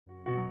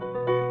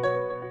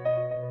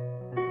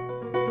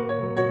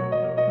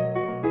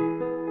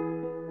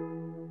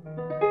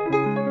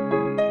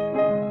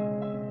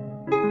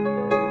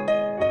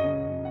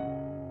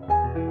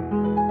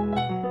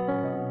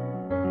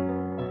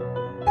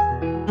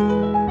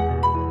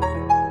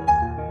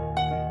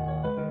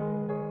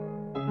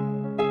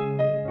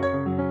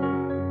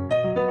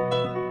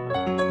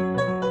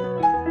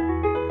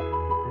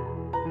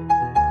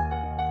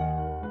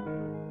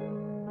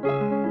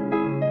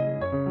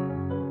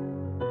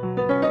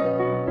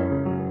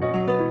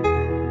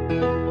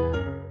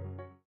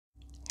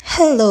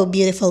Hello,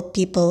 beautiful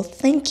people.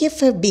 Thank you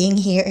for being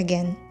here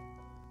again.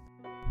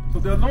 So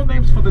there are no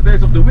names for the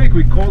days of the week.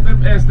 We call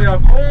them as they are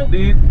called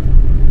in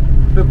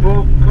the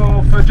book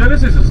of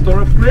Genesis, the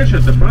story of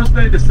creation. The first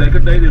day, the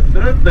second day, the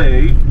third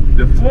day,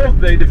 the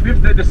fourth day, the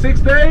fifth day, the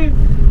sixth day,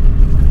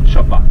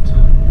 Shabbat.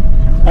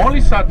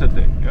 Only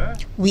Saturday. Yeah?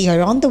 We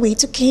are on the way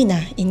to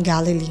Cana in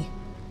Galilee.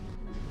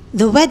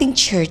 The wedding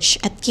church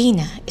at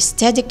Cana is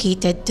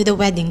dedicated to the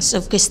weddings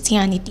of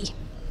Christianity.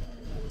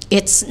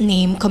 Its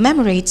name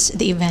commemorates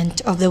the event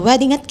of the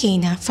wedding at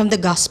Cana from the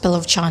Gospel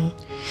of John,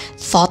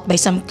 thought by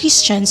some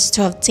Christians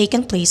to have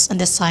taken place on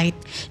the site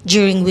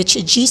during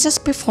which Jesus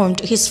performed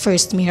his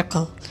first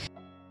miracle.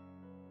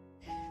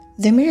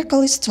 The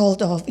miracle is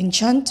told of in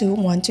John 2,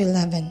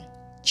 1-11.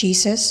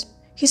 Jesus,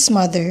 his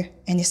mother,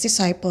 and his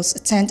disciples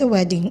attend a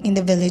wedding in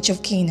the village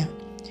of Cana.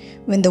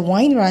 When the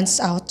wine runs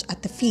out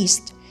at the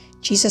feast,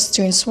 Jesus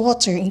turns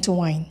water into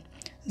wine,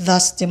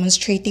 thus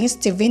demonstrating his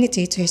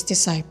divinity to his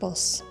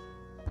disciples.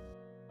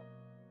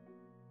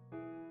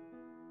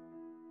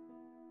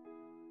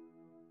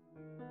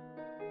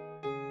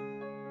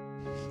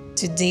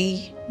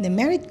 Today, the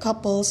married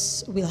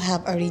couples will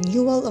have a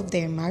renewal of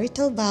their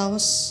marital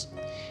vows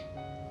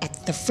at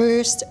the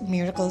First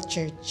Miracle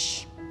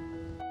Church.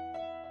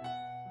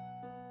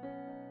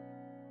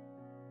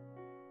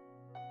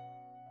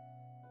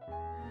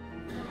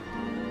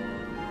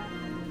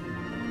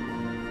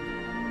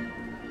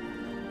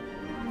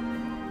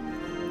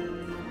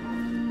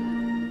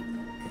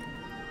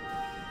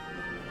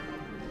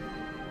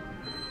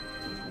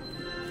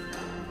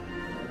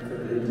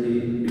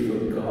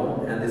 Before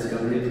God and this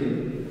community?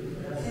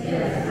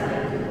 Yes,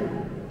 I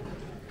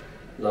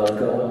do. Love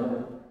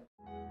God.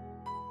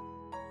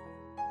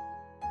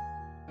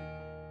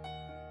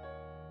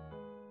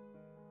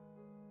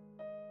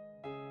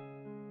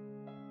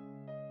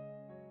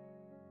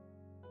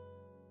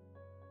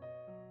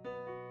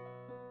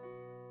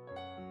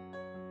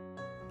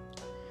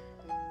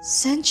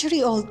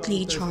 Century-old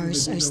clay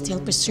jars are still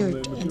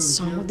preserved, and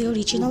some of the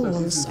original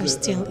walls are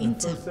still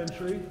intact.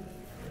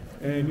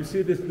 And you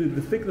see this, the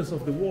thickness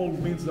of the wall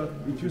means that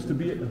it used to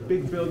be a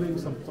big building,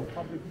 some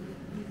public.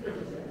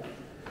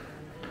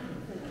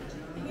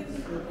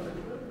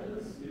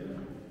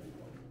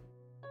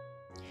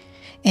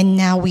 And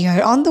now we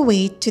are on the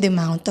way to the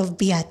Mount of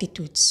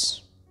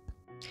Beatitudes.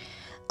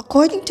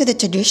 According to the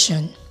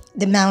tradition,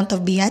 the Mount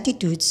of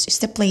Beatitudes is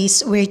the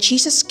place where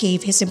Jesus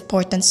gave his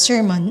important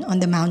sermon on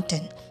the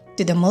mountain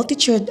to the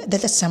multitude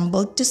that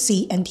assembled to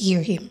see and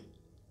hear him.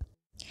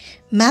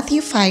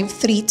 Matthew 5,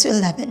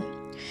 3-11.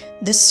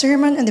 The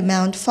Sermon on the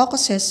Mount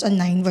focuses on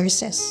 9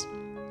 verses.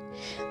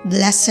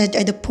 Blessed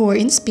are the poor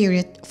in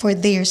spirit, for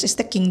theirs is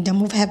the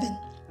kingdom of heaven.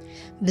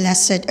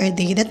 Blessed are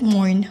they that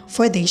mourn,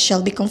 for they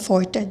shall be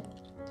comforted.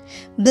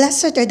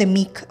 Blessed are the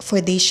meek,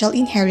 for they shall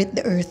inherit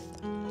the earth.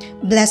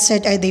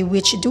 Blessed are they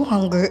which do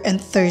hunger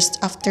and thirst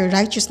after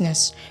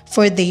righteousness,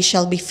 for they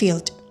shall be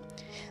filled.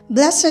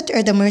 Blessed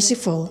are the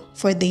merciful,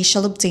 for they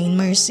shall obtain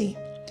mercy.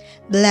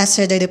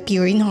 Blessed are the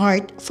pure in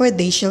heart, for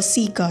they shall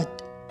see God.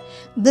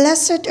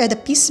 Blessed are the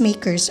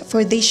peacemakers,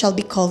 for they shall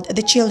be called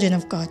the children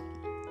of God.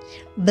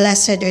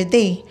 Blessed are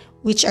they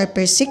which are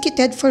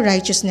persecuted for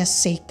righteousness'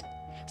 sake,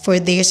 for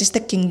theirs is the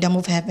kingdom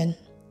of heaven.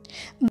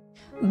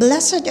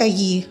 Blessed are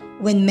ye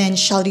when men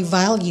shall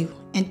revile you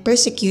and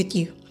persecute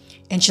you,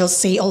 and shall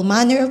say all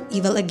manner of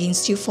evil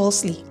against you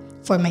falsely,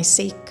 for my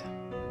sake.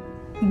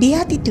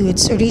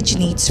 Beatitudes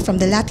originates from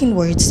the Latin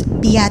words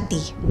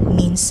beati,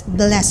 means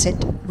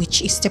blessed,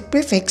 which is the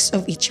prefix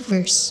of each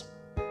verse.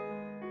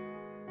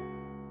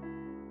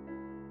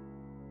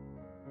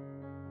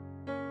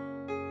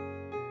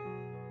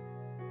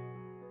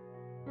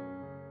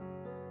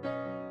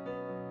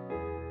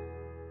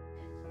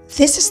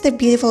 This is the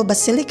beautiful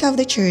Basilica of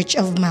the Church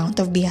of Mount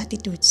of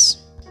Beatitudes.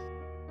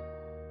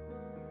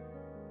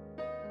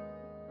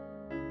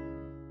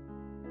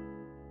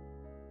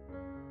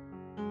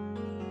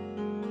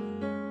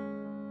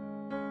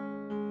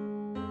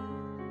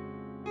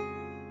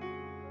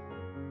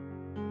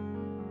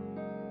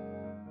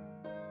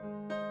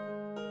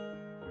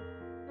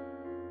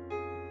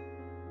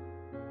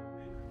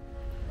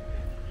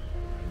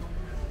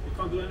 You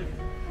can't do anything.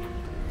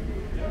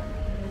 Yeah?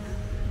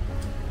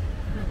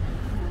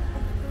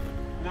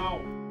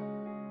 Now.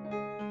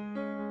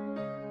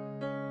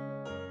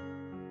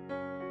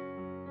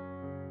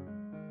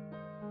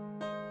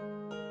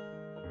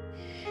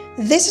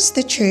 This is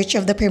the church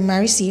of the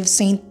primacy of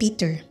Saint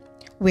Peter,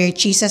 where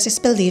Jesus is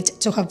believed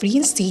to have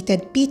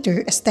reinstated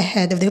Peter as the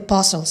head of the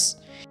apostles.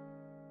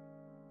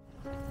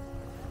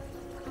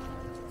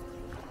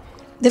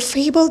 The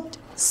fabled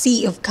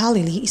Sea of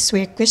Galilee is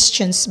where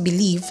Christians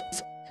believe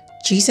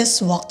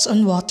Jesus walked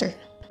on water,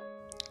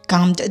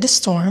 calmed the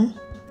storm,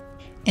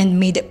 and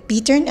made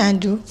Peter and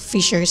Andrew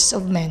fishers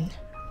of men.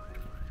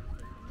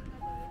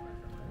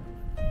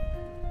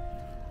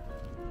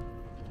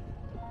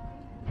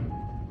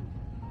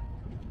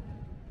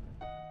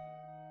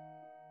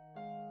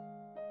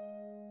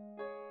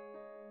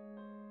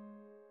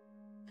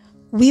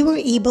 We were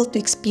able to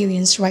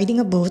experience riding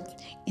a boat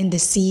in the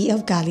Sea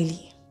of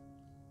Galilee.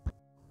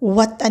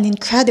 What an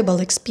incredible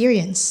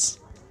experience!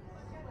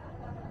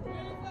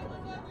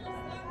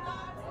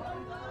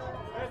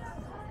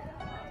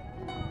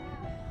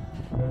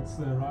 Let's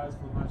rise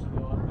for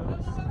national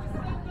anthems.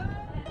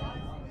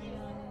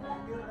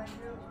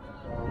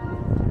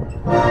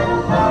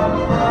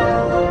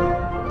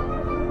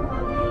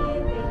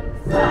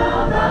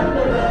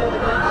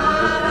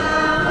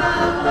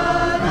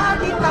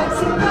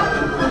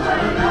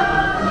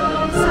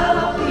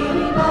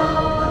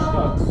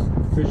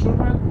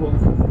 Fishermen will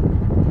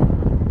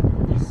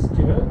be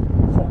scared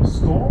from a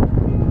storm.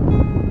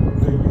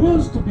 They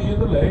used to be in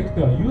the lake,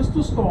 they are used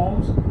to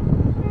storms.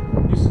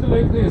 You see the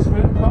lake there is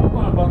very calm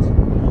now, but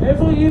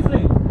every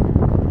evening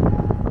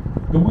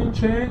the wind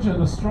changes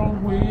and a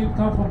strong wind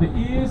comes from the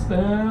east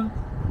and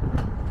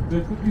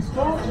there could be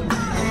storms.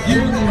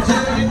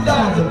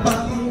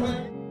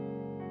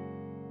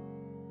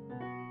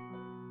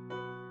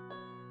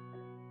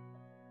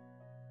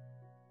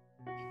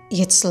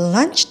 It's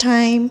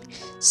lunchtime,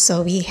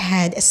 so we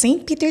had a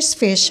St. Peter's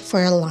fish for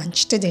our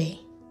lunch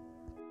today,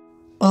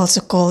 also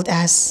called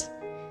as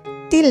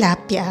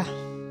tilapia.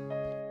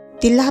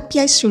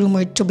 Tilapia is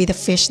rumored to be the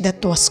fish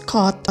that was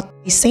caught by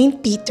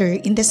St. Peter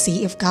in the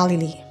Sea of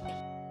Galilee.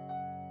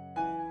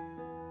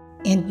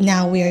 And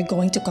now we are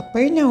going to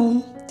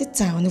Capernaum, the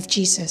town of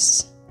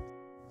Jesus.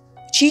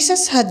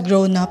 Jesus had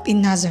grown up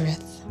in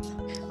Nazareth,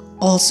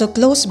 also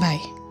close by,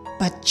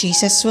 but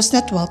Jesus was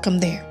not welcome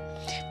there,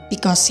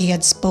 because he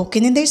had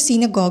spoken in their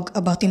synagogue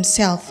about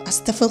himself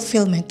as the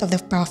fulfillment of the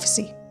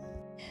prophecy.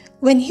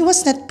 When he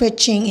was not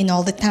preaching in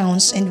all the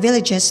towns and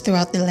villages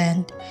throughout the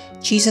land,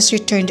 Jesus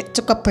returned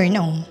to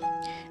Capernaum.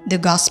 The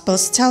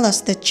Gospels tell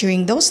us that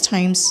during those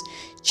times,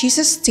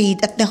 Jesus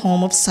stayed at the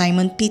home of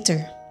Simon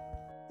Peter.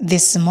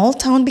 This small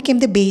town became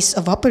the base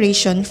of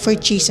operation for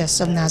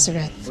Jesus of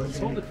Nazareth.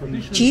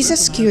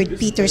 Jesus cured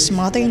Peter's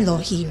mother-in-law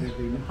here.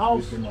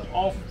 House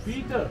of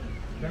Peter.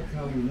 That's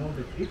how you know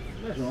that it's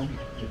from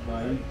the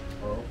time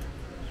of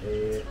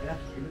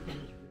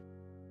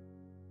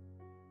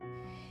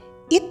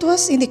It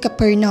was in the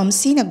Capernaum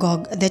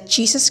synagogue that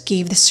Jesus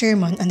gave the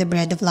sermon on the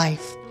bread of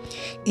life.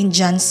 In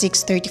John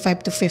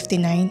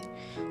 6:35-59,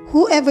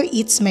 "Whoever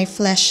eats my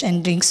flesh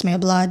and drinks my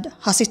blood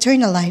has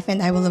eternal life,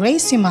 and I will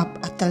raise him up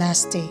at the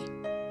last day."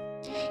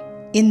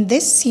 In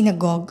this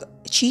synagogue,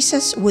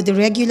 Jesus would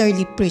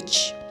regularly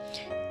preach.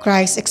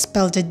 Christ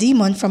expelled a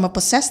demon from a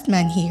possessed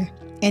man here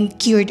and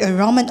cured a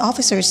Roman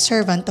officer's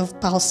servant of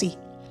palsy.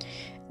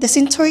 The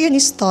centurion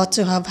is thought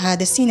to have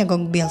had a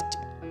synagogue built.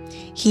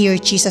 Here,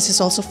 Jesus is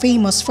also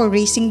famous for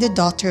raising the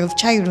daughter of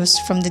Jairus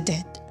from the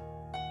dead.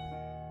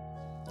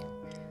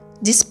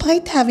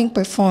 Despite having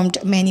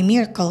performed many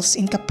miracles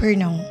in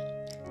Capernaum,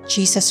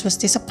 Jesus was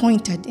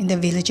disappointed in the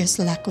villagers'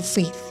 lack of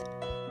faith.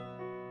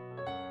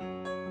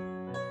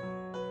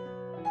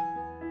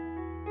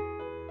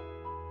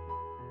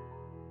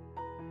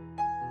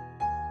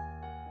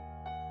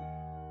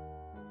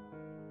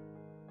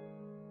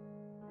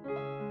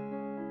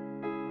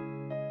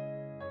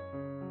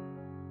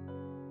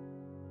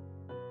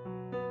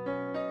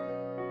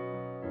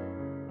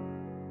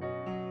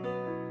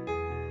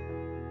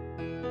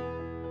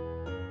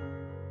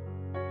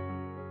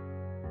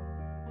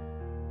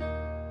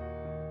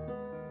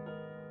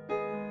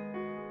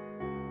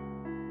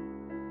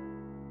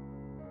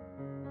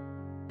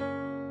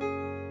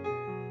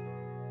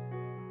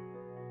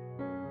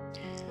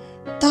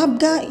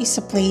 Tabga is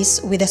a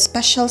place with a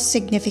special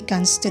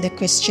significance to the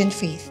Christian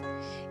faith.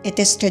 It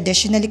is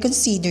traditionally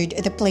considered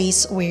the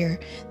place where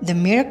the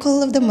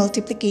miracle of the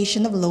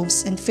multiplication of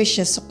loaves and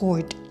fishes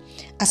occurred,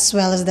 as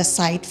well as the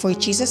site for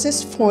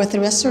Jesus' fourth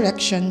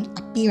resurrection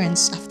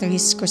appearance after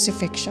his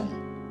crucifixion.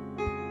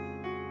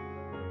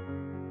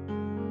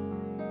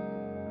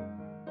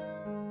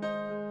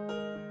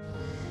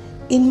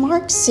 In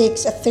Mark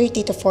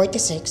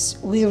 6:30-46,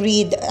 we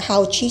read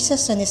how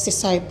Jesus and his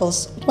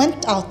disciples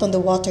went out on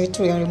the water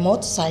to a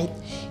remote site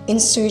in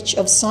search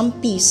of some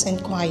peace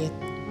and quiet.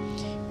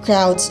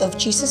 Crowds of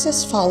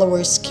Jesus'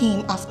 followers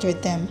came after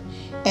them,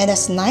 and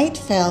as night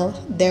fell,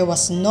 there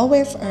was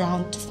nowhere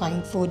around to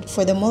find food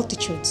for the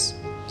multitudes.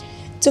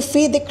 To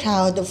feed the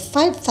crowd of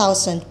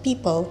 5,000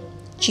 people,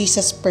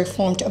 Jesus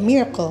performed a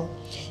miracle,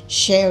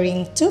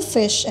 sharing 2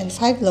 fish and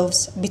 5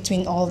 loaves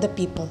between all the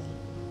people.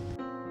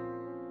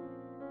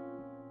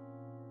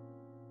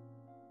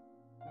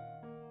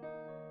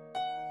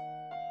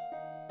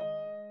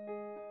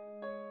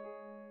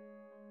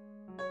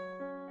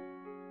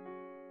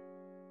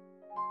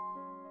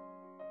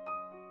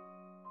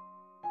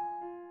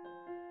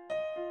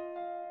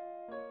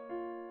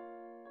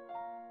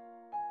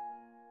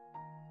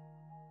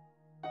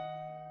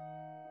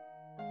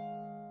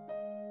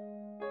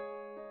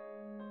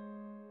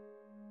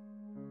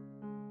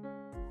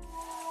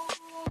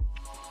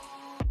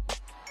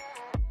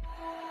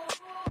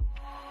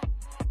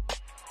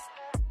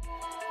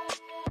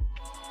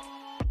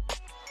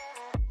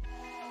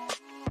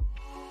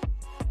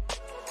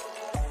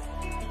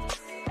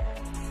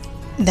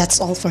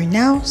 That's all for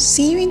now.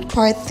 See you in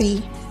part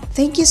 3.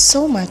 Thank you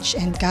so much,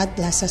 and God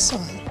bless us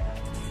all.